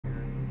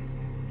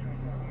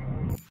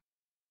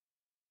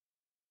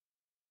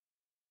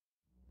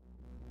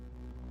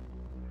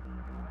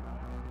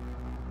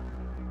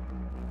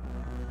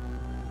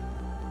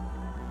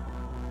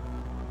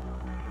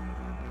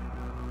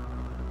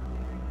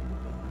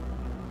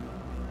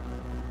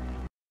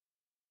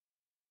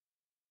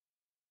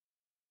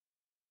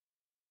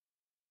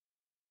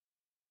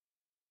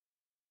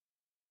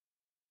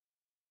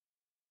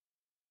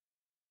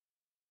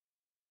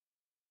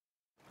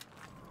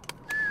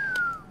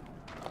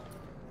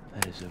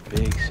That is a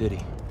big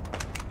city.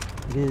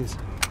 It is.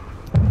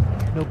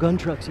 No gun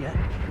trucks yet.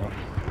 No.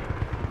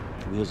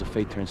 The wheels of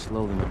fate turn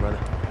slowly, my brother.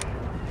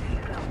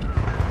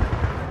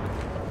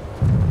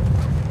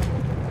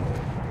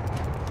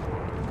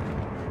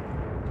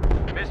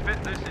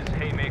 Misfit, this is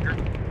Haymaker.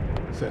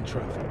 Send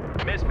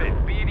traffic. Misfit,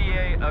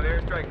 BDA of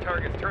airstrike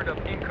targets turned up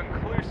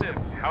inconclusive.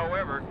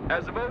 However,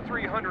 as of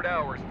 0300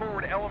 hours,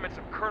 forward elements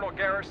of Colonel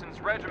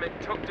Garrison's regiment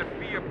took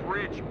Defia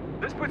Bridge.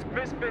 This puts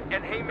Misfit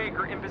and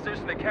Haymaker in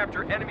position to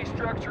capture enemy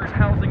structures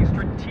housing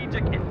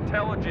strategic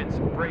intelligence.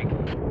 Break.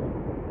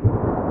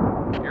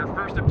 Your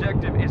first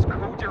objective is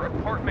Kodir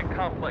apartment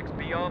complex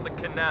beyond the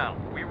canal.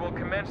 We will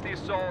commence the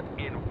assault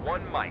in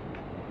 1 mic.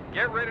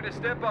 Get ready to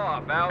step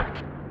off.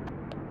 Out.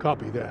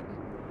 Copy that.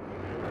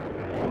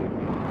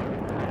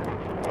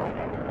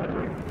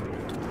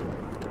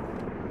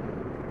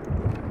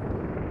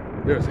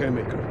 There's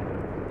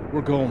Haymaker.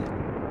 We're going.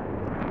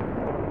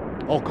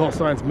 All call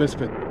signs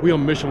Misfit. We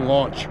on mission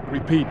launch.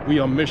 Repeat, we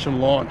on mission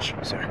launch.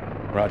 Sir.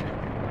 Roger.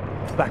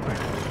 Backburn.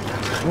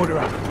 Order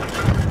out.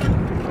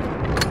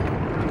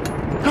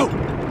 Go!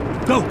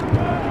 Go!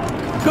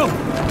 Go!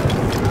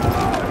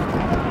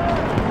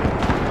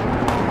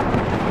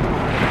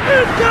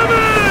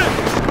 Incoming!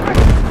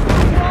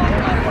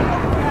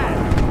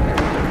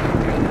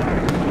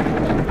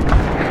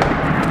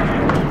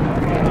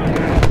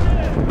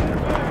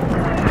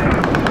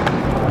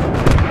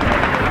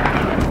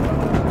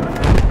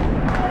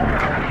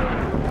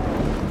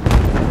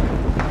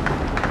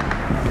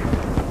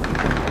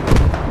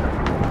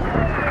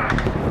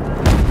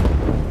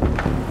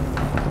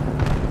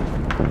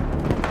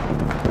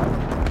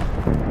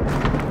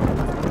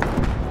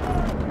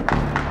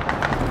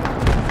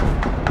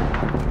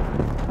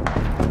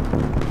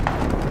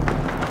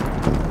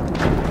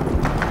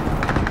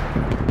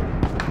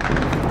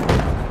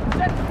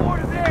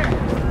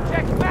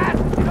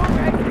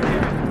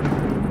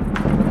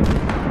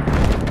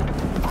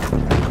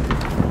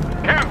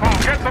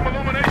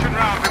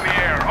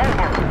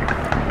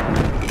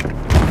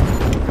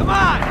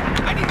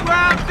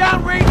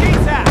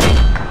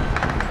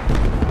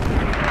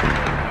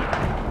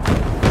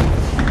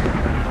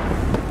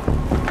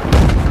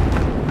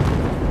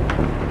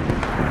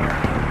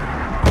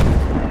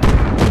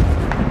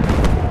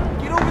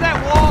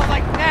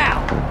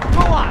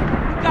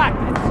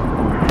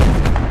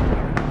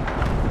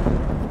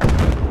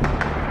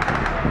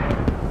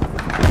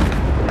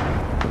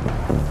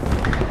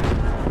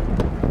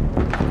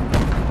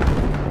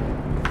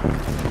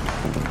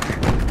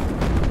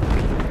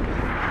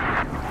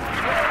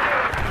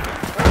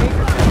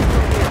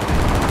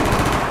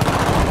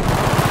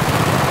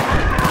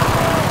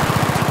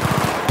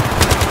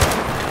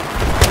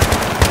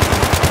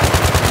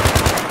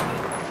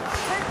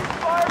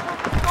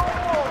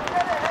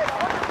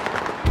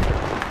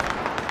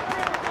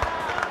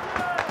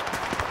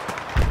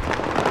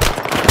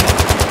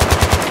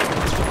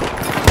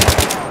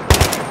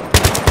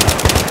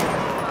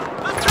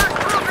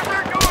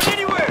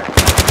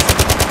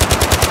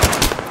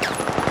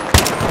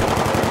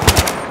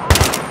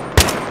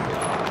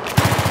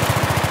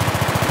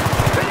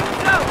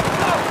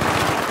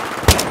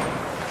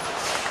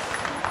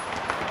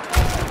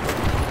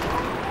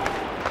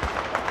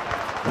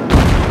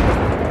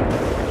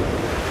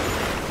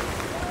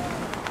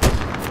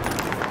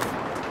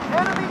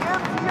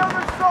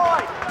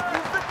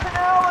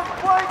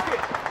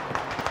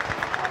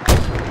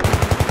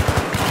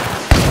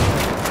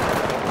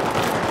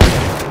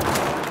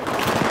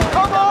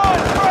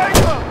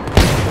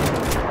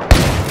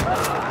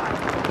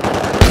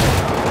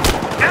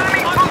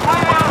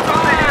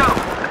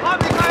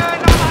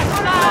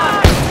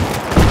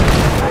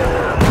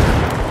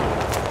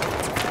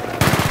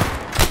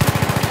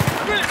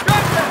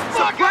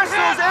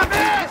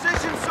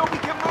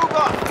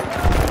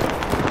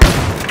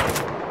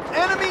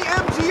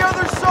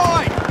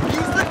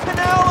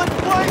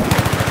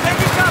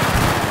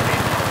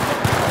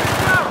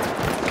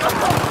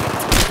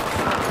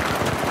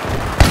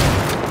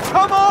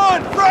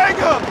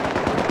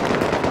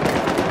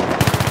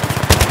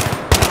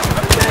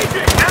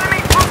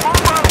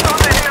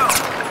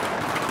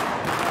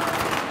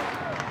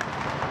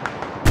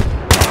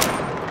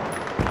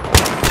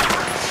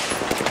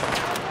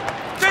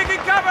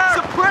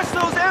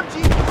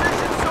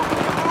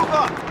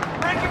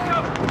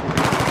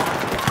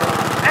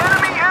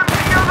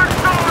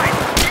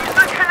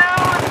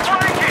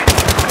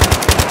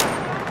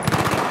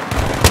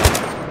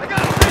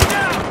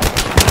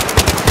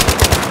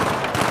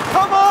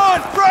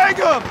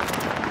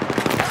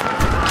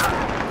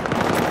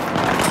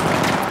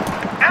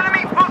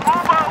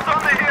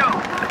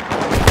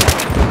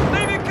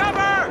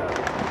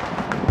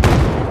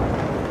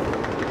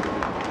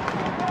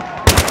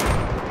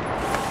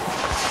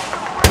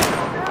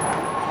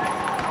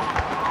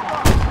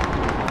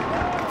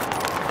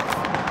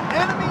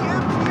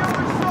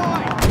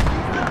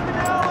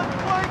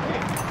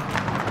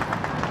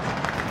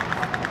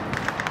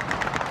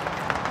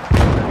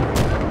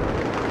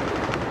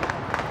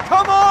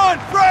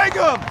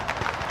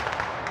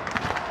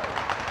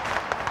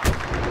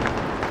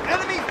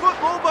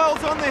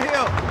 mobiles on the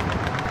hill!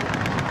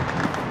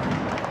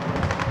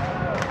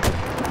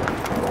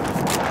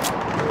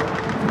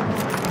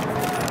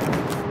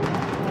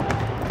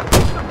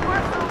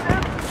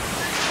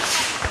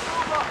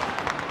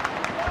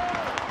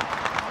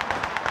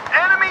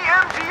 Enemy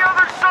MG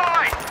other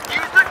side!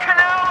 Use the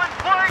canal and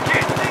flank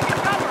it!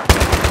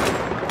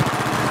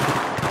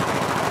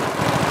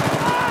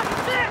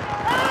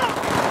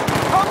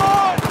 Come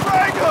on,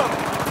 drag him!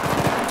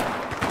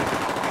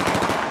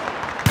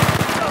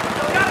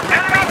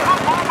 Enemy put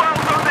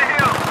mobiles on the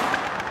hill!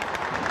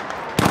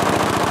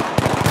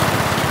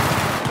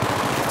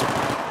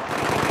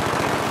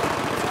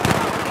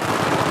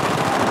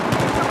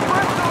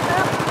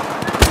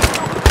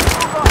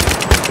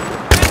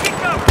 Taking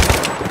cover!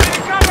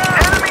 Taking cover!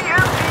 Enemy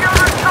MG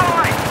other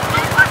side!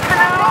 Use the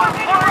canal and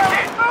flank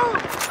it!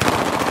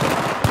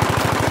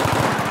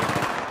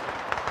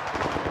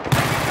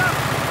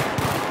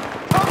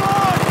 Come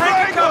on,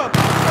 drag him!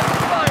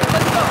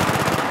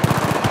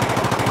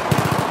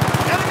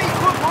 Enemy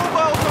put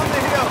mobiles on the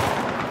hill!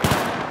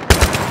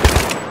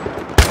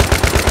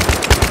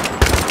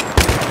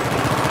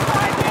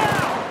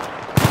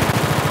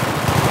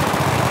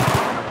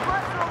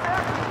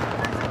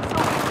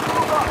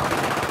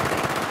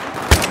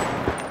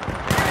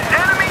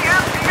 Enemy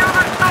MG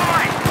other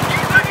side!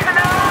 Use the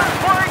canal and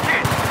flank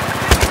it!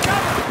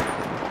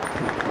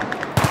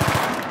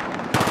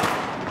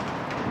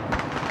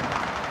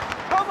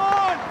 Come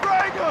on,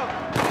 drag him!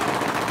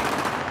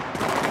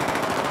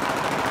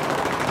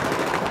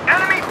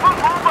 Enemy put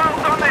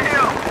mobiles on the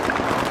hill!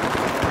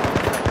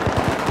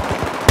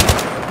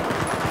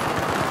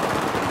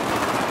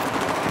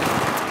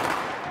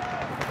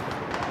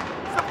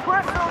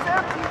 Suppress those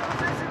empty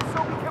positions so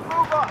we can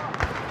move up!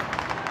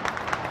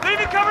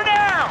 Leaving cover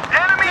now!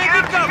 Enemy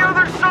MG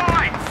other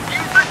side!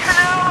 Use the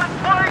canal and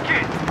flank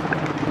it!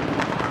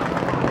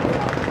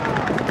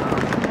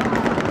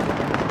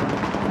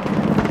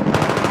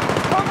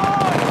 Come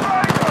on,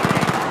 drag him!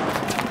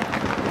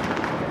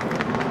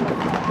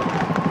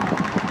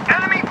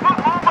 Enemy put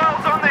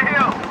mobiles on the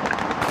hill!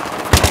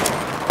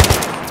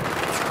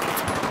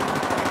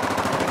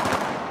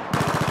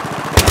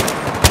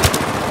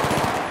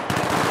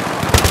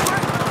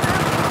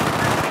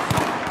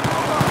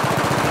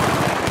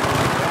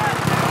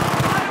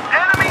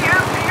 Enemy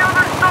MG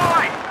other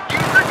side!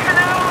 Use the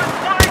canal and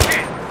flank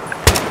it!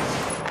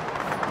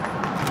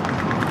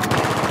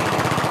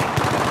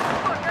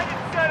 Look, I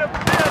didn't set up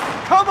this!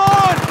 Come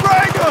on,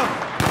 drag him!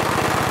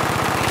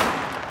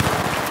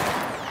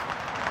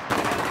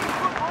 Enemy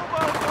put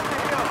mobiles on the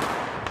hill!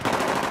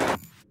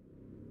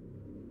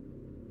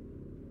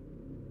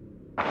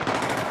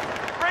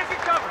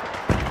 Breaking cover!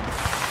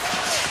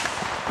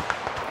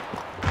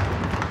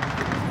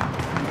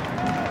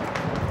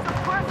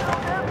 Suppress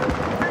those empty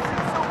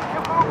positions so we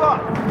can move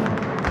up!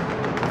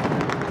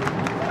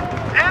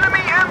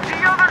 Enemy MG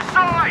other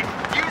side!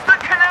 Use the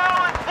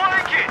canal and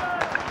flank it!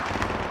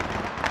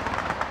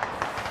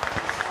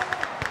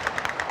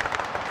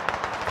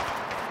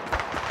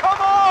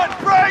 Come on,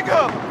 drag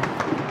him!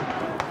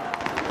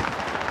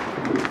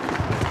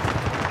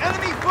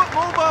 Enemy foot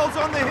mobiles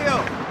on the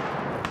hill!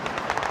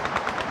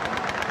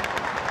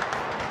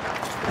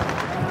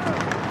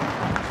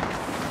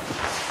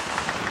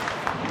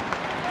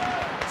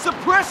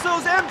 Suppress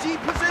those MG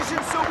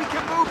positions so we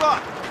can move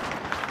up!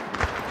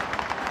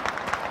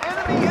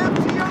 Enemy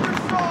MG other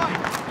side!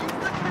 Use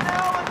the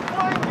canal and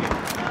flank it!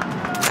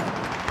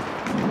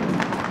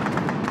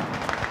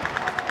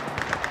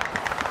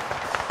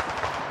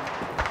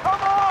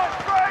 Come on,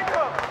 drag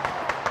him!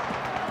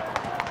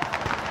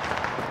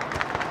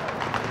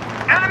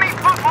 Enemy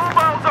put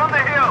mobiles on the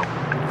hill!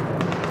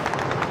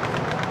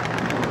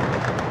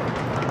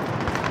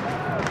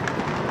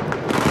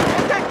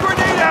 Get that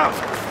grenade out!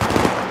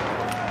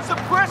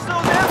 Suppress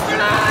those MG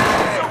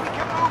positions so we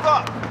can move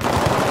up!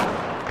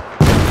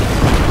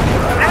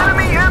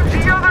 Enemy MG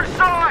other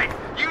side!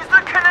 Use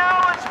the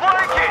canal and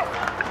flank it!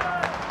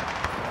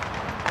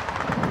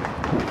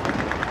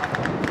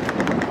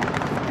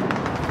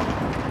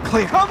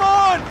 Clear. Come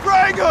on,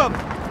 drag him!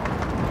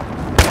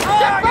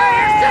 Set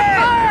fire! Set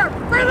fire!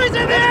 Friendly's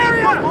in the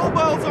Enemy area!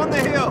 mobiles on the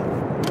hill!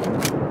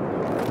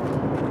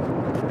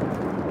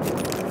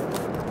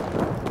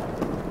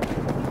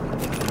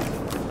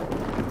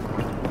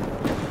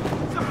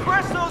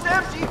 Suppress those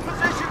MG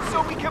positions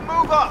so we can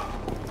move up!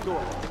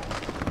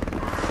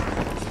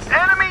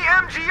 Enemy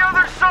MG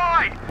other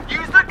side!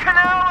 Use the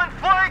canal and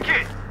flank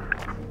it!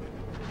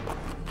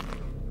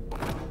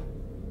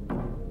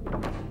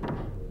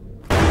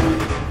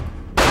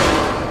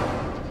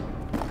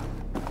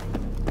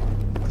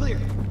 Clear.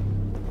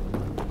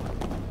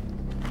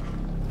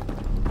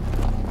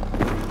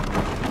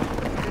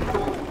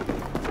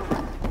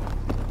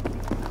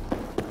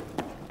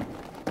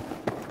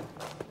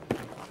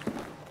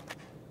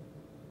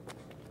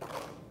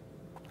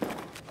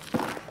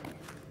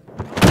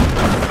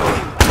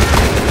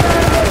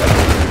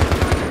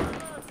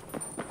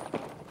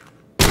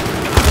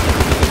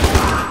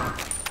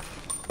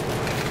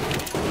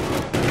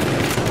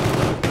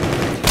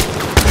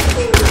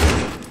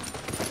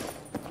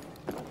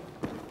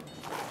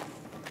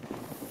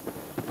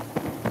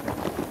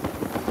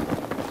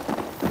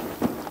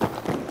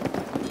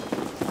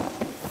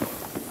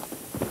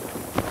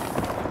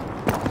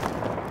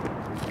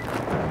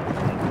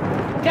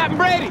 Captain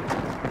Brady!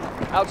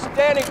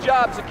 Outstanding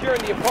job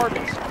securing the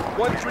apartments.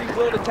 1-3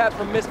 will detach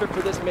from Misfit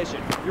for this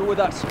mission. You're with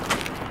us.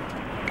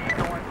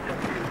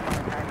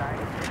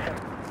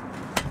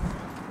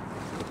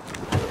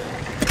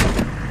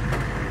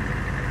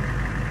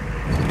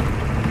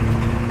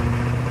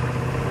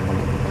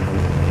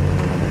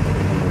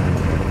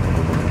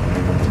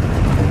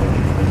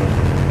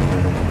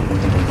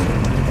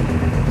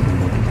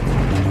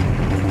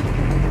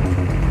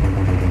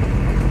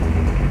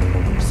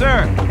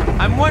 Sir,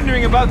 I'm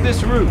wondering about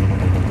this route.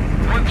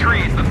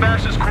 1-3, it's the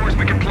fastest course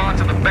we can plot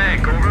to the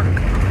bank, over.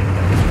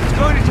 It's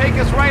going to take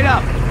us right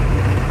up.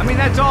 I mean,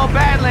 that's all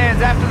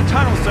Badlands after the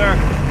tunnel, sir.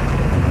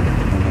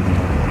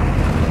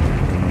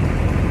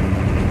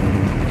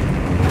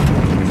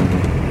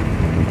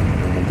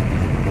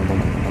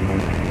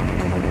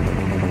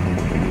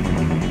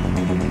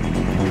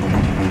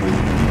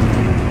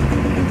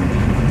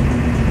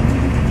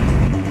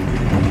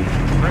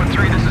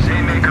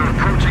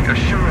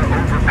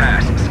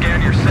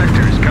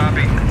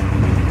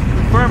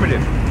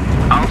 Affirmative.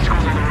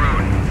 Obstacles on the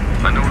road.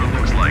 I know what it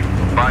looks like.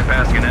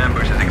 Bypassing an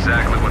ambush is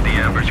exactly what the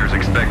ambushers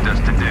expect us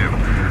to do.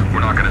 We're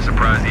not going to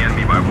surprise the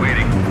enemy by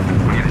waiting.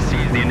 We need to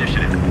seize the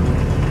initiative.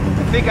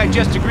 I think I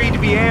just agreed to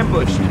be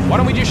ambushed. Why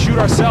don't we just shoot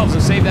ourselves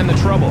and save them the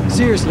trouble?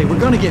 Seriously, we're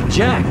gonna get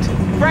jacked.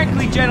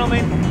 Frankly,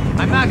 gentlemen,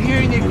 I'm not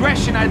hearing the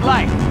aggression I'd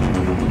like.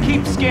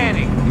 Keep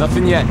scanning.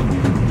 Nothing yet.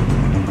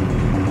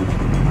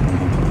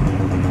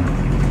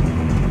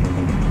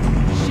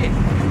 Shit.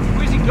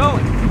 Where's he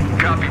going?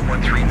 Copy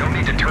 1-3, no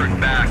need to turn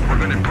back. We're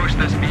going to push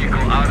this vehicle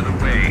out of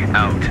the way.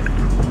 Out.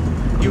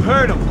 You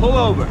heard him. Pull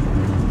over.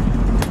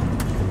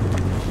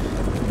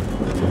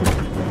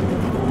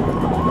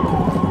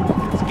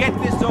 Let's get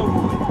this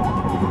over with.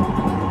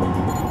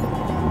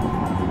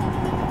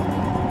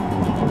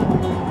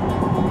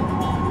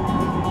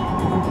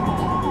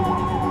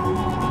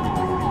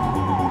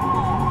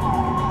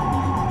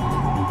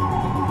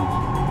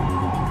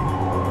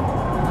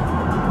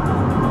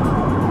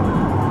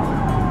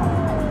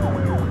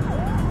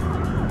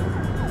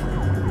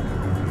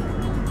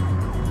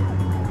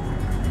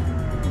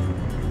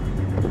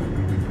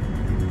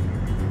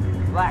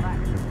 Black,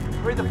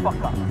 hurry the fuck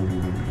up.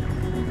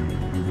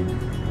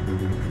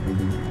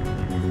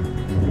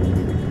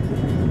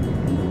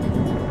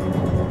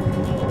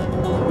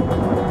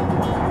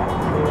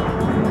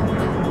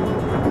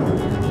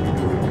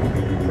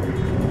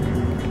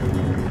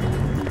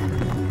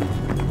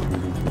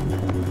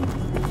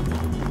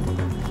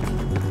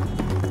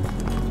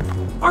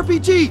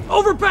 RPG!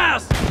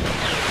 Overpass!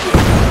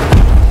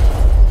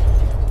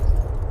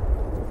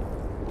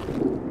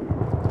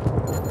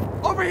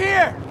 Over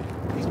here!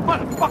 These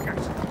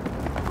motherfuckers!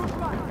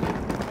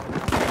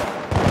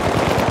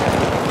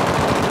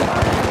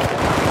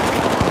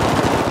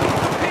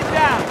 Pin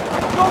down!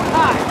 Don't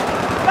hide!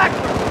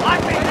 Backward!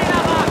 Lock me in!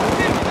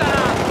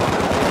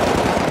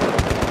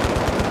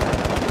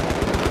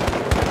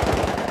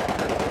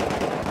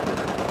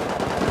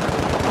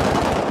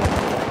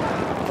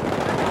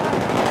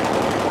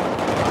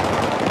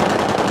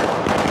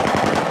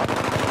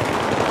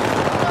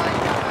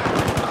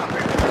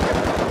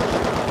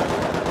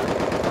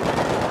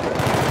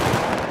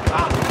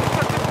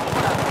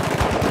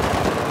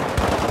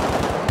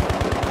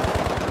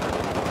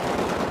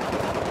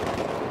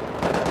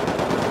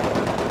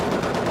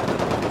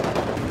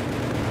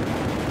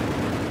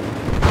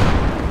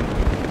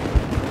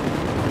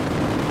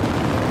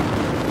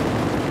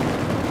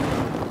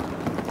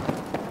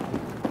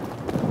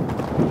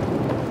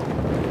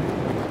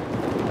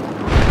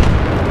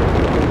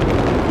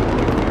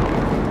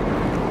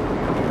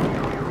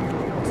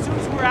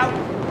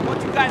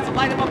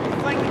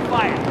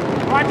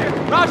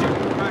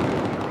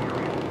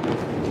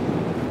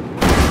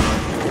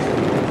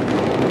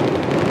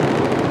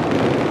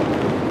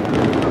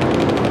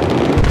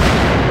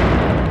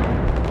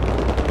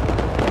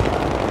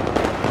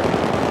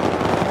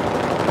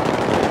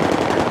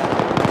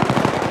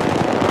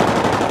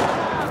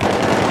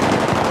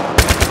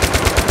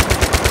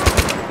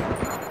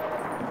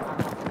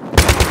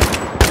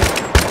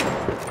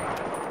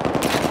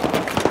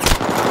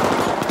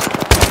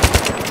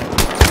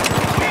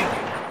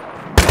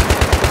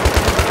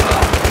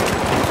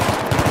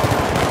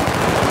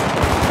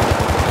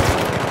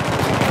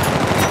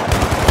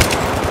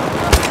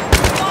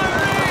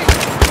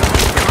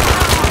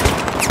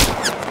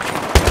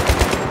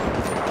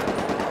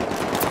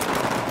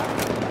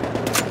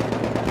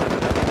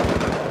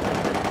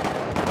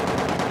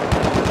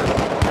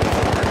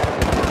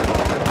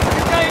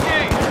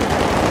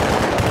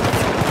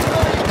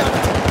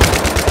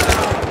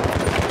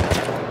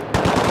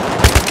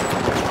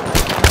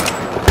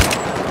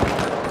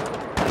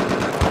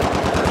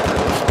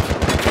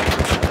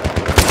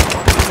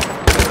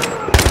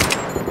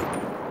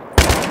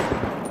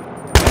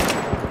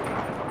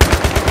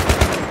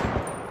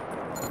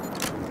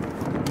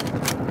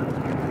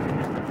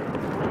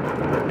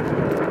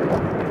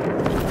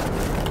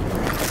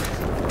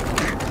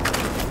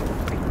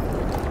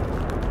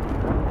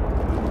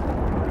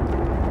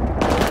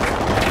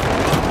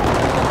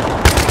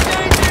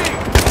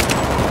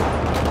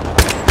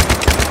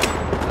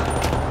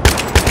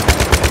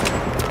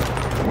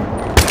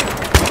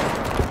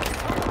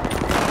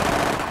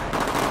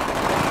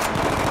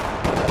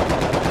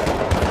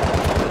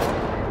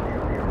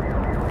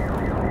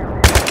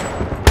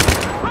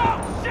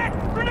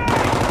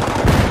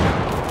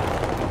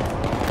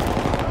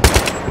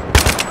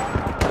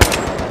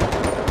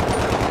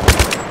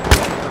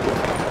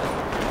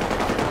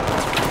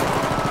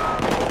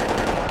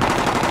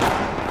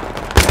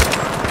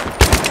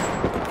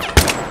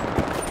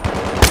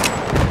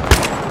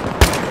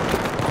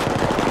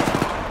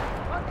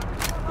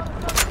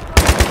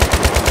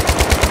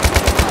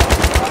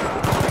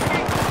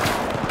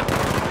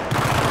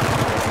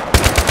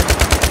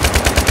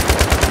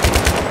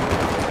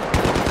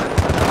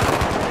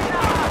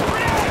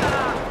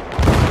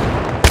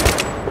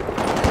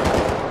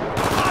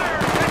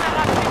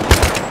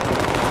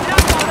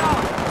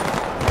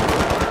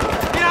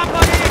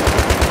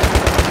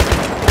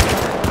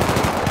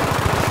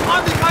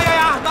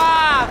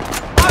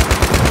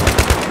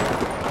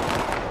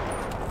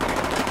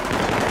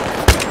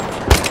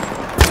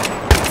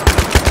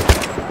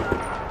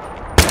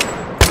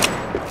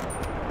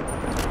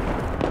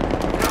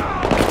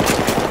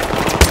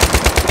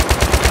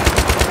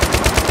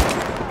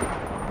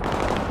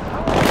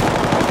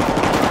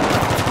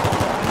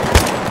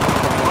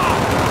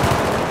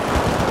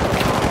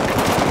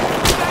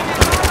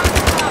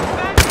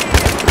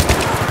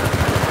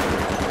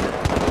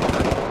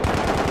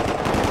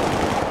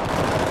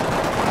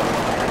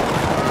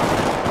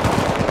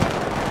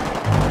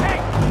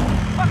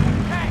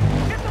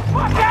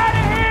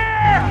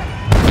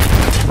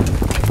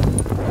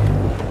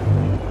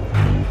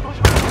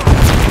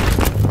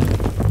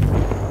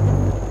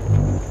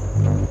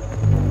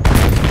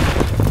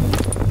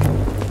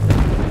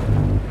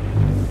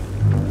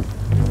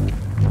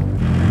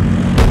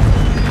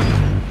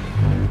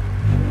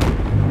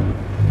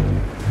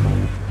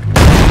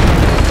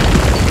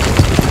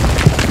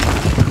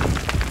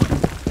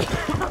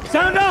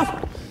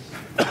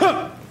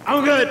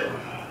 I'm good.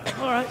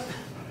 All right.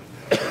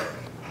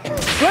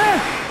 Where?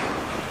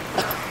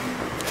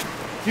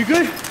 You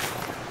good?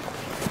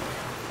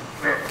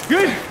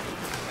 Good?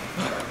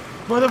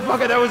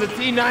 Motherfucker, that was a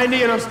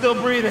T-90 and I'm still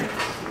breathing.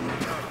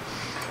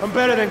 I'm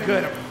better than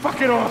good. I'm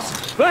fucking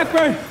awesome.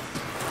 Blackburn!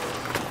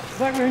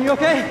 Blackburn, you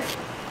okay?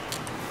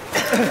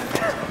 There's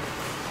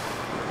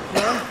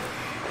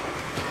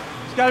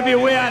gotta be a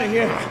way out of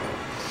here.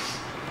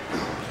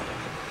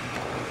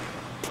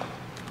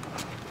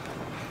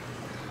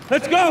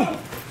 Let's go!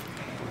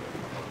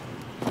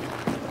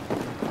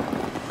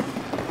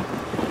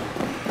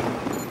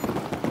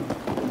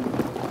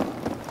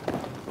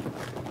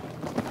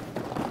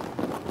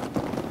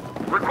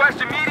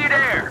 Request immediate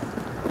air.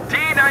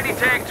 T-90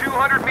 tank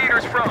 200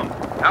 meters from.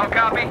 How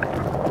copy?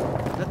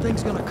 That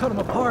thing's gonna cut them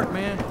apart,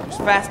 man. There's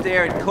fast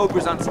air and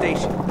Cobra's on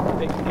station.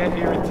 They can get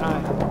here in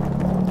time.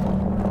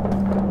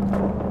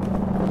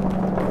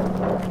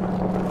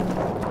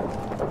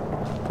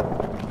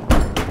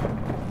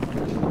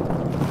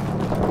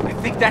 I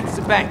think that's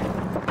the bank.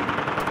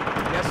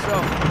 Yes,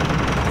 so.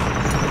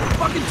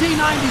 Fucking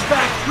T-90's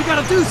back! We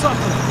gotta do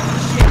something!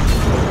 Shit!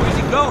 Where's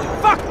he going?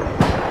 Fuck!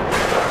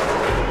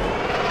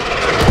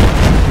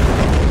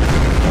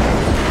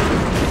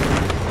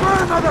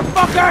 Burn,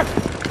 motherfucker!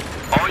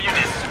 All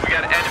units, we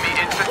got enemy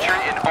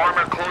infantry and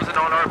armor closing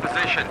on our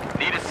position.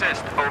 Need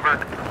assist, over.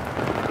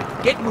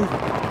 Get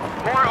moving.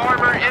 More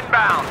armor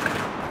inbound.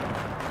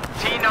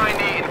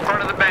 T-90 in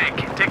front of the bank.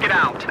 Take it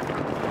out.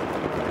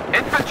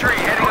 Infantry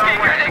heading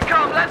our way. Here they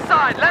come. Left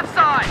side, left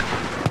side.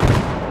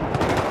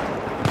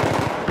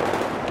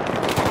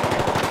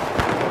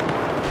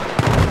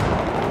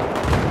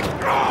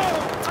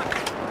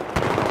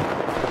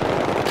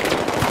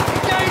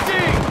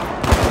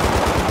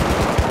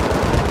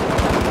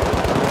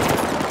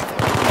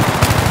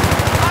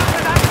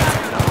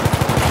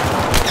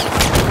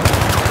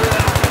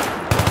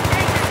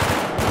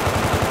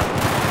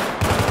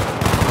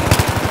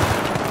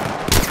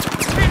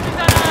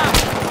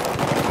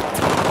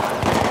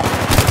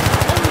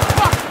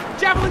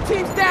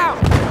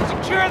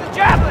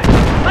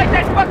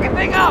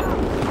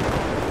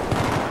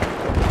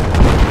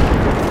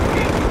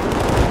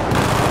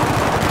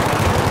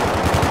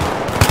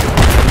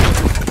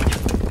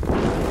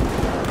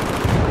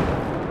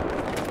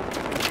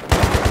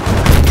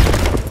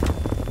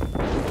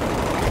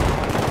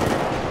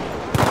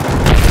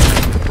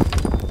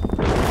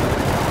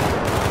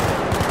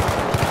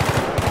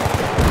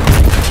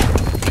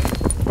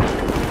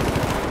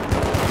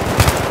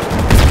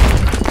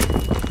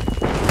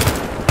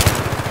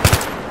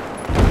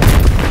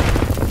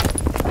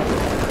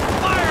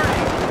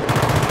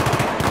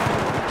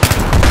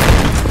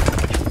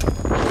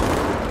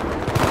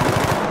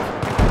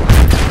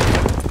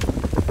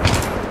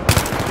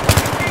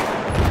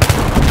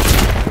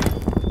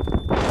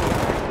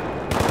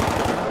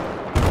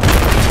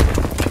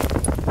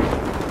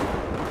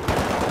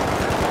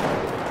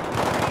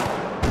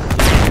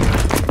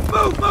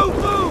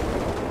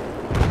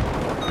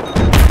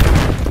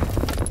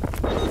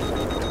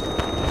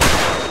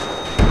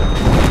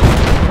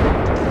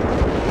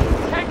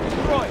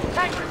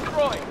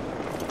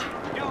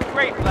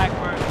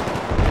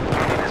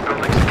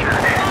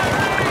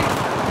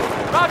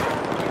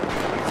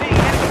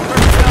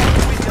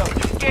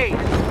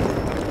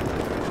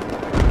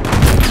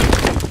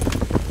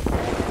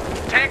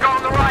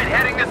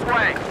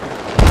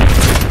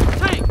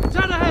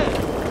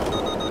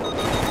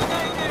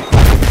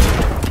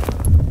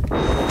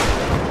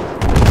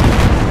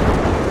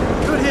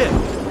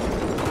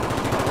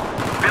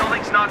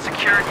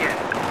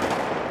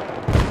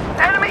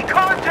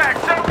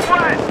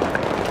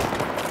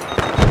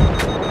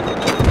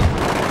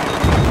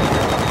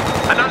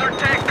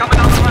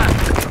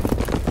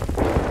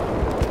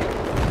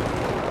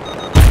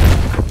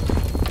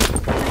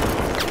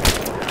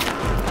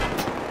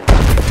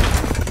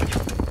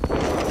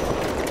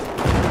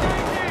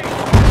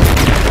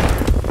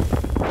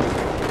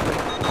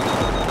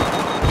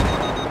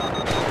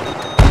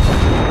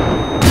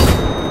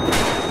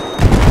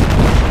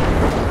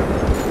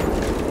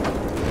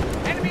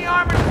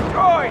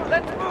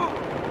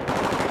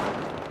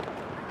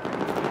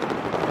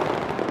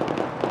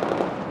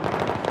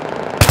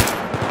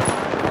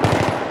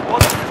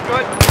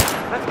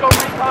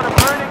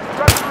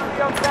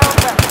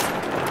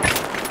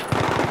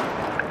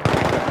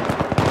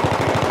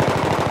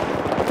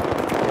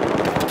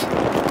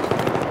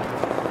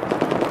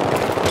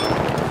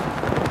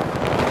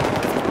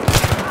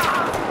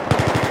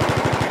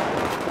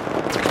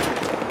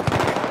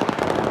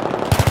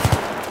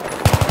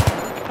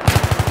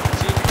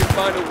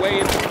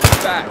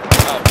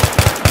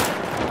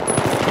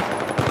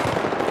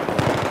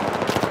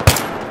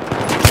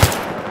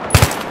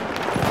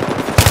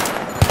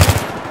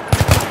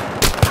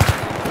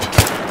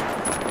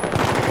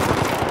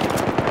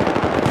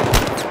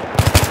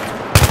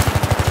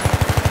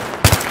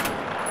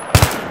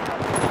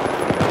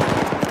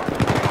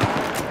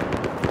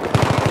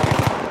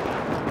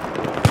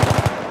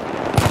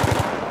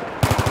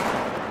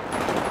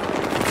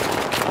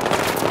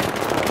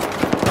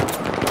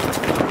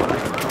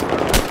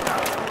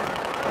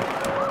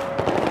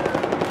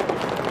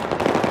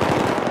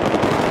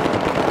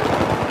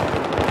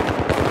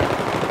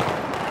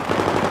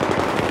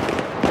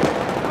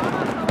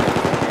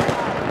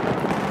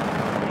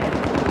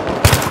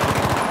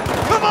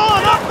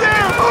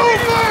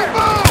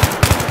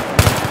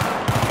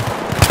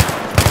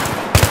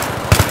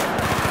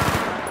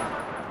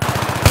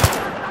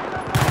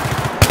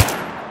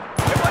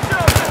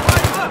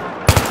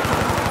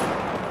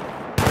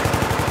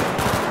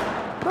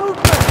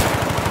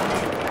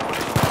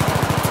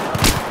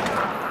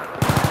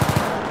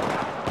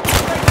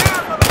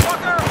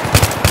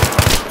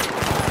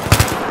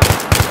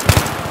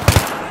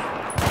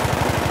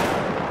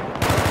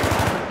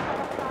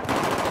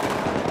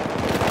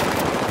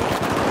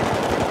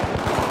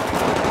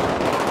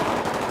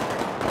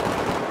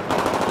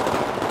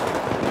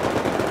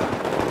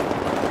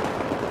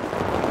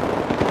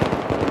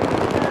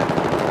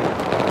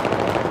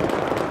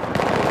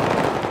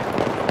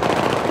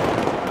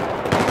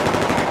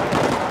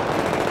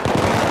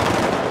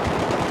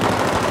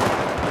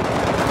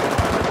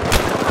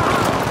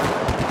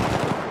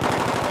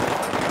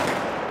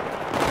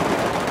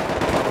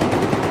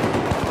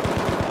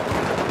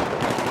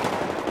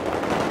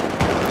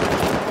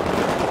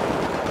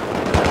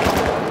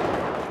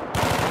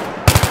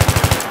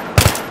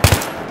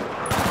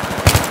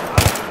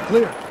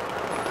 Clear.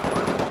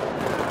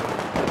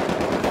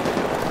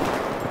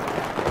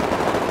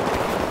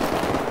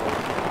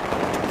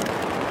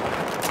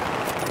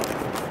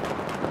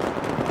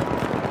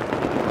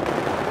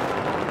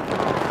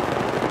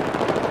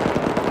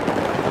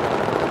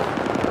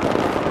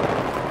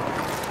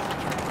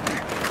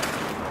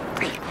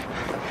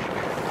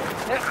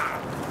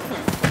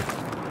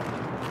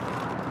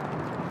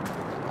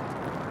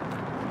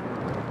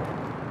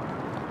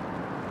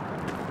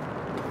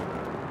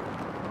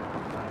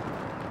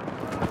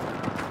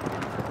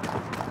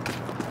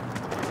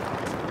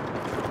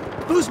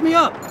 Boost me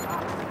up!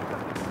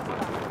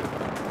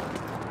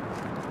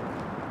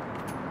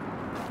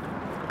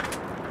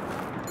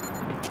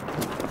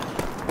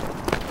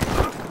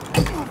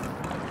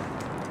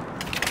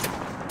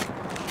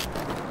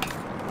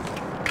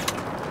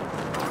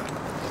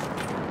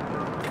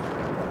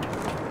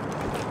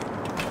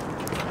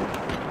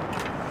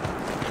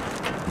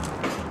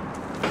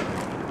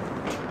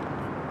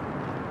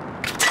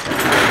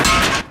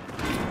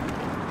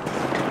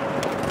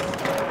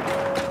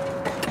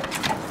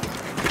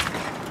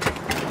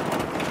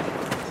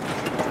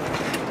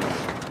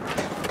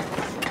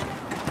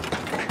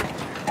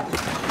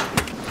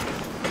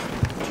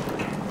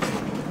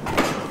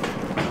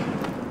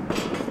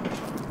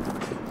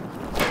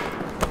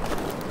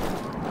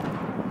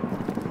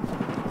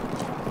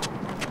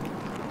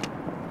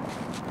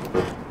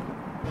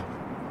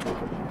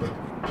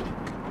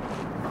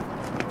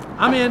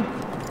 I'm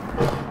in.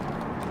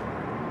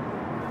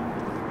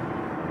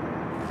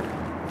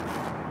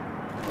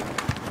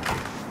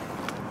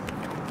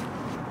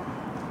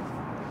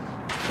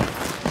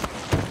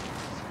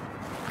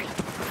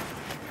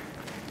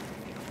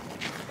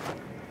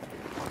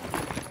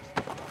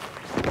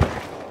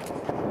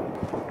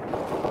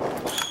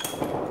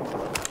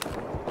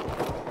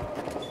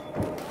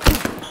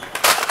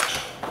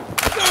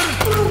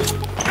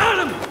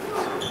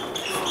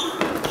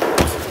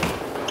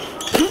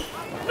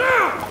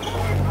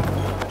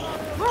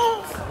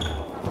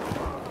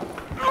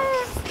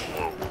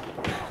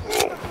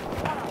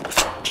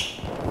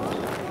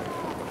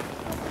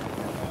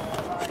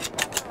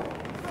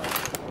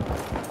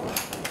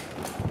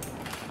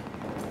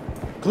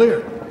 Clear.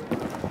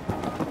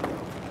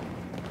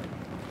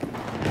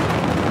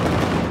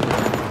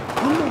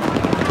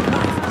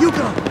 You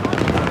go!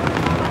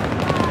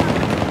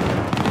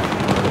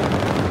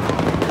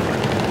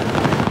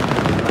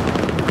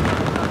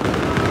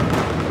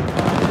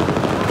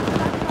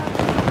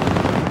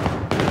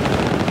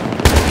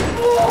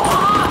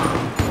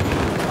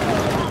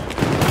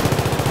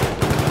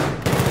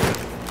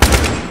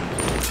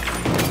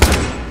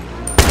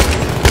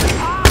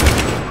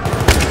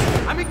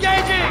 I'm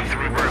engaging!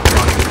 3, we're in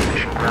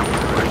position.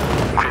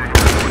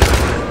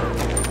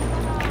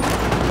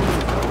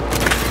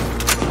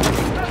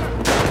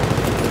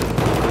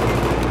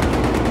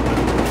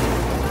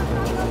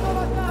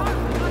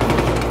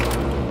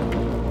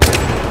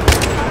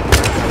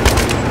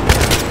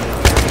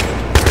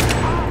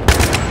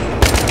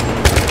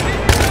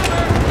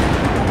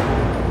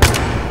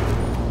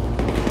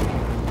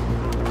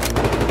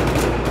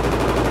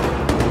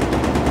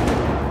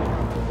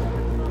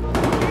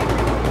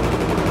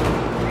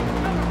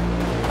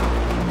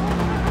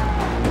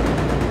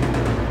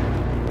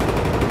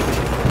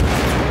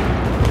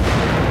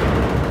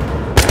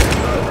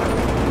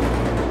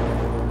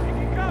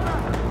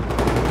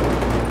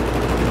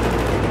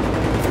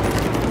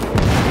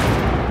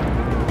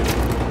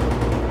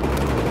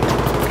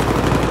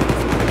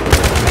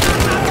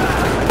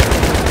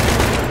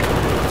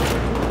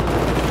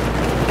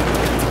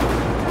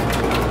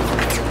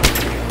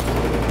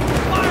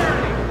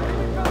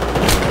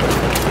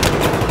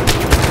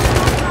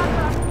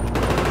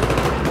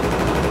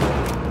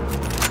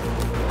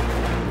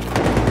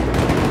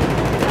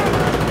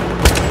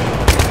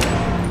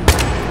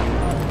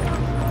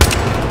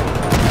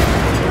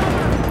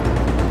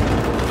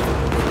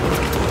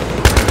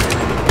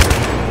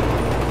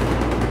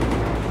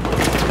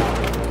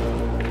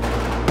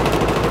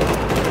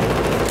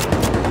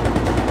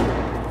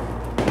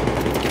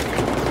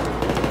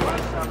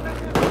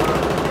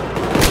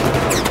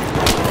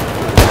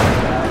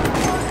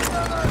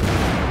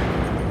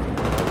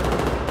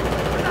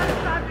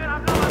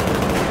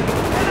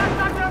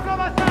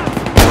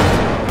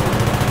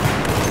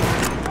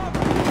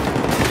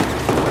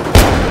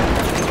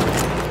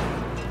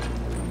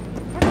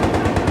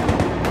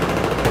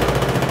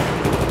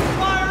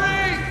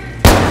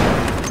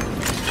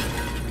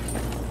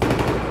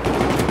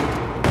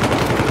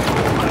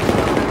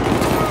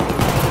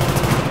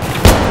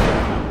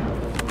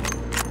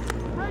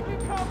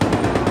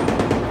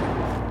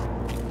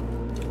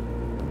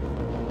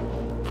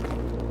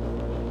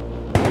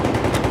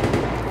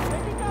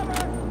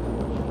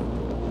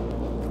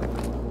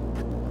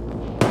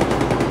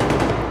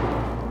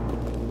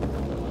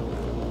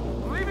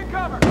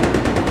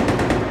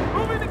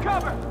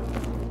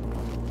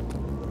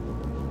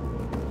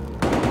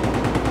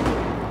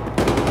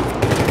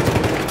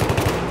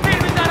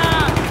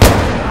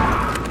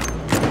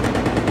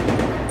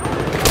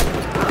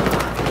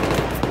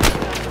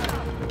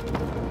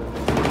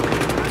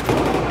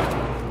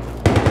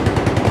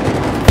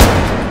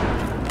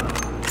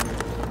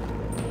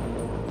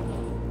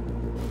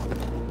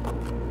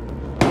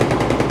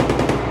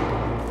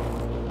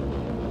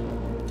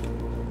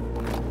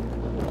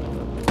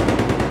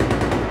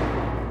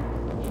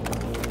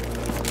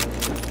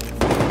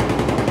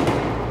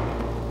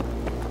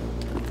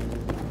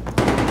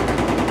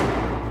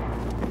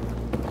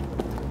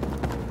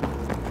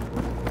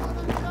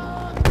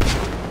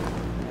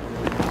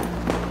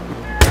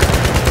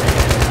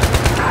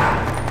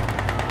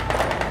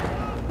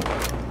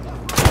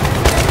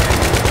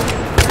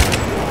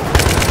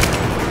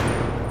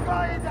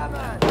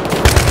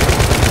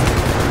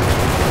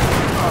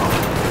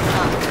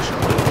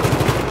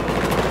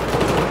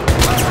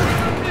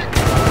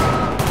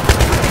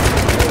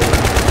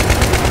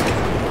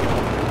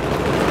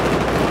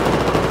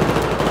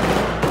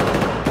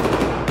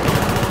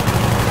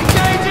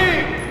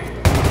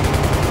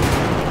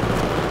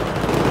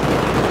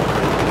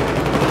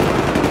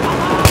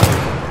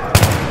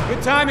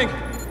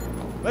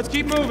 Let's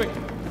keep moving.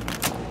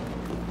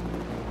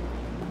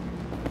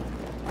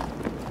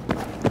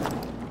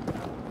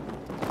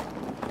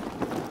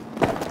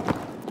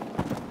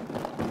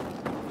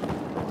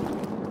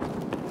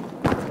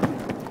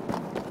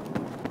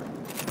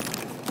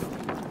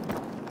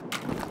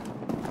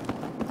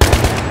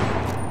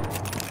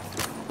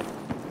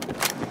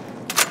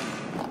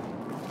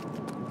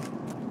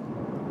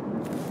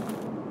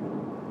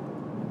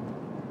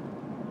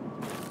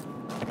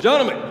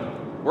 Gentlemen,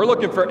 we're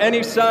looking for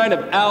any sign of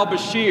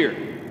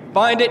al-Bashir.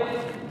 Find it,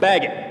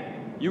 bag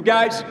it. You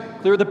guys,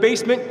 clear the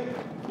basement.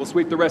 We'll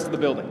sweep the rest of the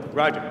building.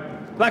 Roger.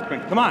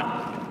 Blackburn, come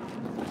on.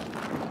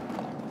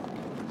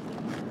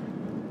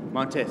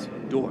 Montez,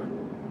 door.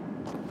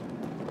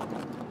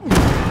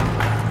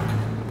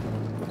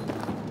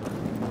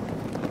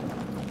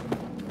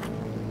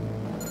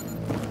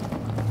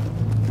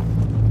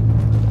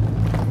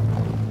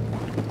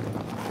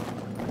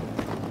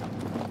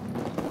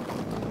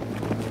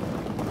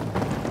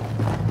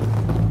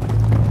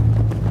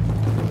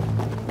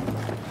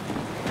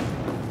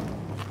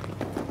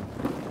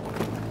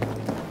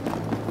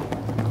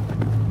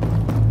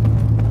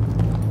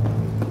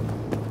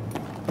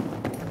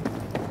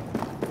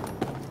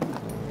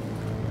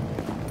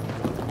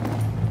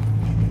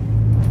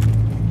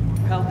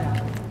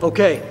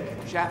 Okay.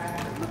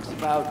 Shaft looks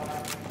about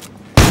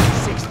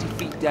 60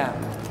 feet down.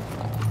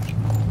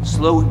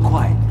 Slow and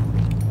quiet.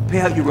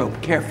 Pay out your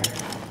rope, careful.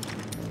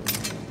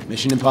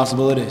 Mission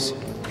impossible it is.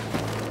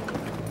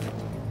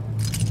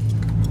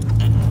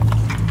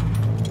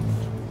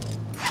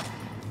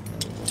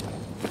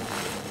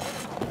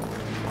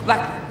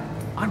 Blackburn,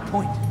 on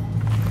point.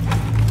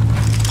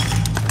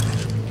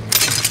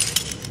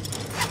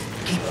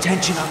 Keep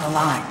tension on the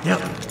line.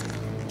 Yep.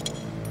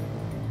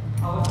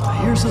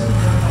 I hear something.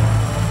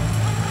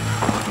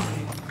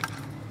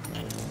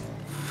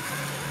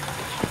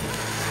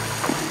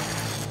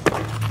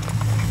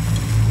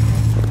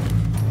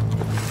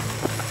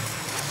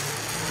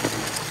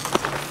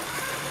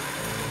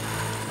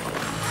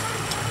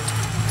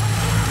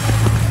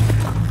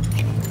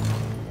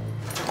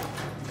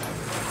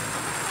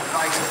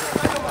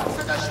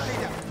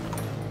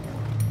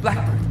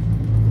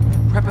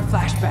 Blackburn, prep a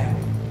flashbang.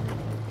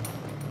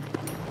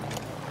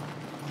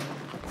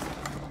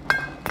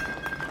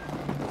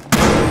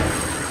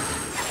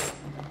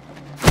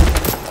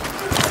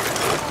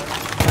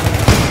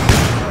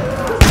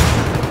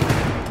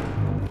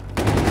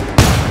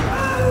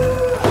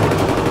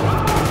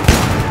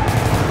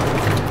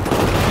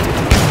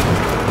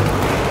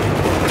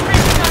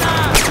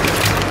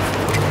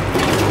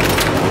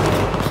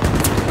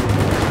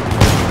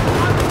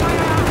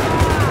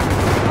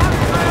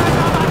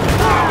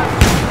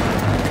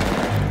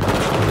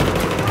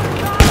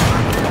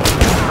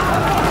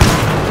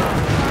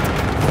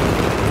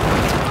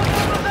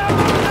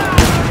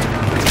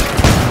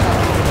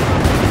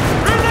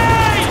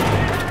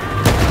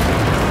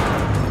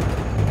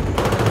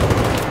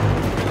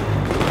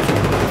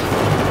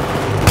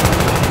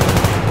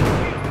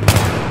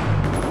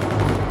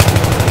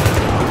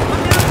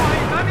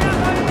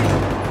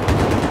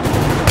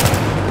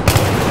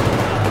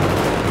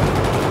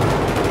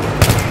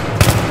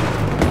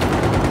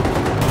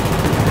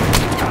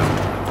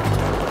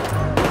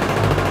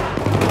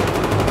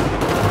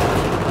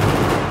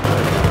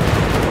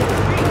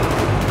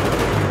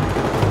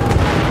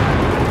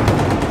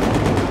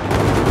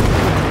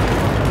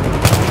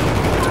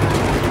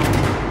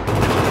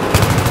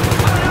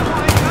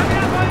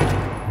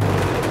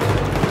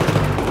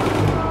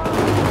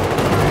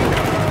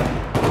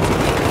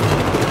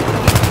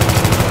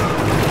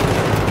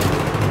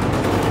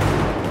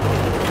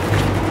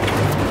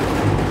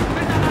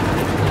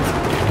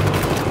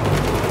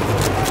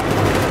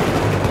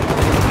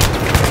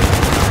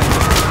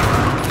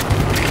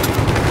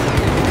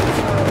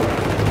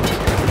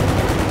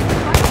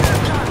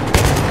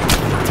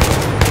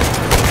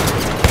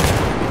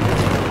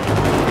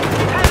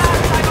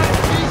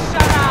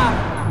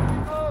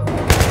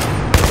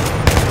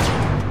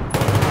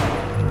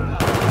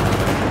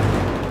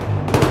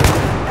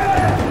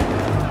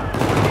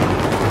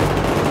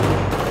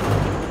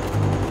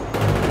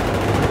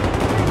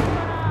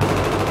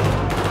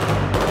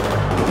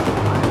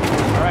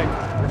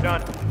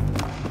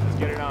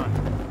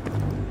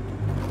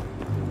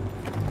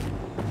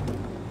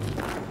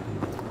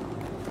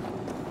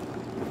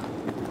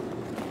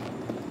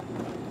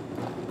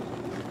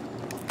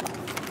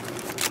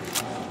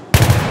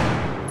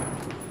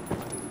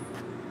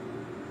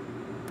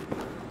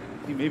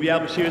 Think maybe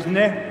al-Bashir's in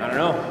there? I don't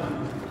know.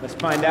 Let's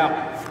find out.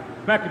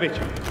 Markovich,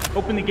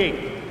 open the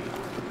gate.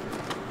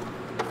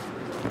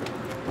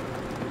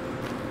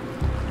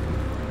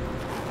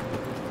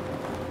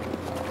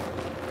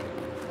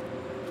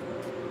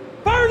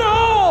 Fire in the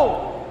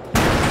hole!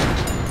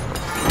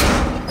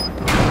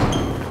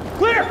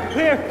 Clear!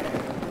 Clear!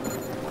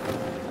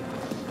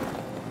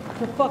 What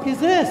the fuck is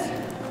this?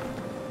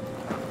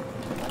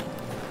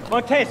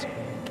 Montez!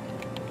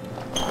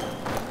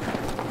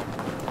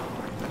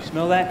 You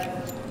smell that?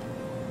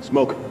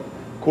 Smoke.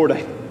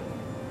 Cordite.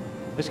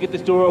 Let's get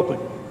this door open.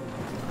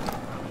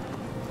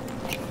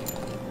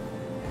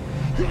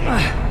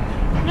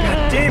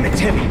 God damn, it's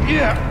heavy.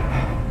 Yeah.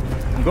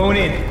 I'm going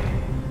in.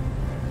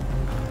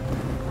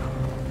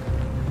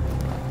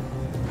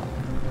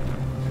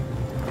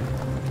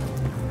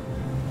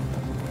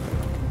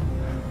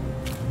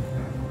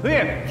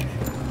 There.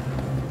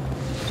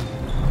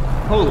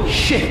 Holy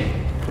shit.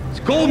 It's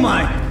a gold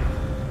mine.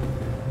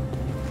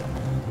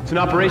 It's an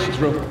operations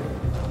room.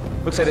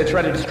 Looks like they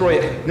tried to destroy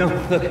it. No,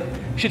 look.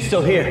 Shit's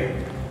still here.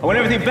 I want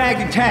everything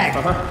bagged and tagged.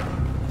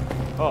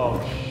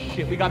 Oh,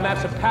 shit. We got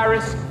maps of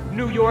Paris,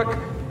 New York.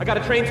 I got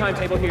a train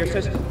timetable here. It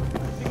says...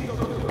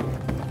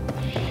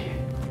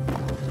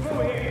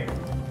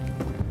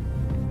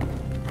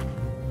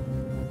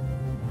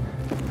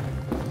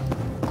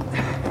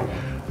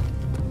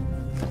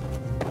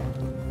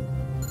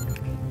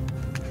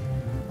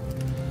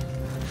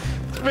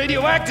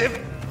 Radioactive?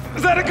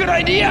 Is that a good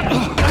idea?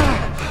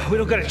 We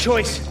don't got a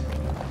choice.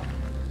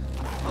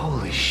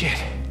 Holy shit.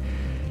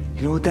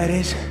 You know what that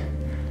is?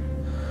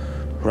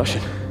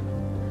 Russian.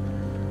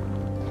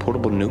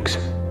 Portable nukes.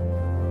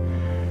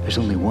 There's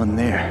only one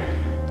there.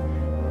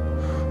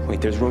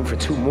 Wait, there's room for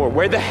 2 more.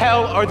 Where the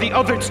hell are the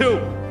other 2?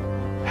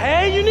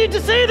 Hey, you need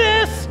to see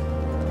this!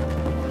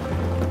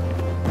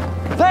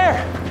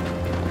 There!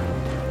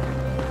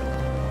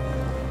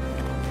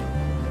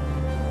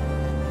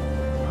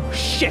 Oh,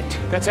 shit!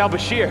 That's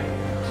al-Bashir.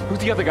 Who's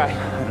the other guy?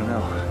 I don't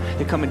know.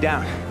 They're coming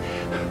down.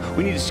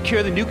 We need to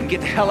secure the nuke and get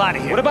the hell out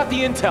of here. What about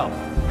the intel?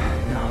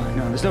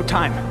 No, there's no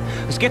time.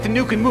 Let's get the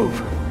nuke and move.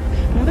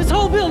 Now this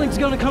whole building's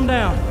gonna come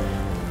down.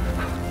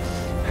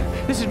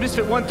 This is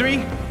Misfit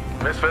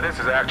 1-3. Misfit, this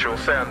is actual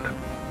send.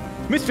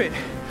 Misfit,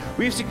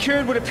 we have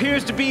secured what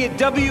appears to be a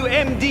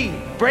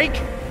WMD.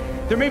 Break?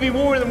 There may be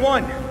more than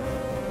one.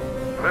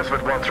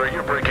 Misfit 1-3,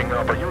 you're breaking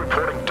up. Are you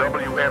reporting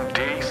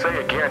WMD?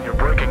 Say again, you're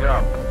breaking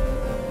up.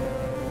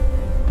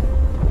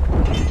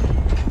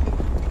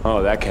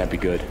 Oh, that can't be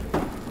good.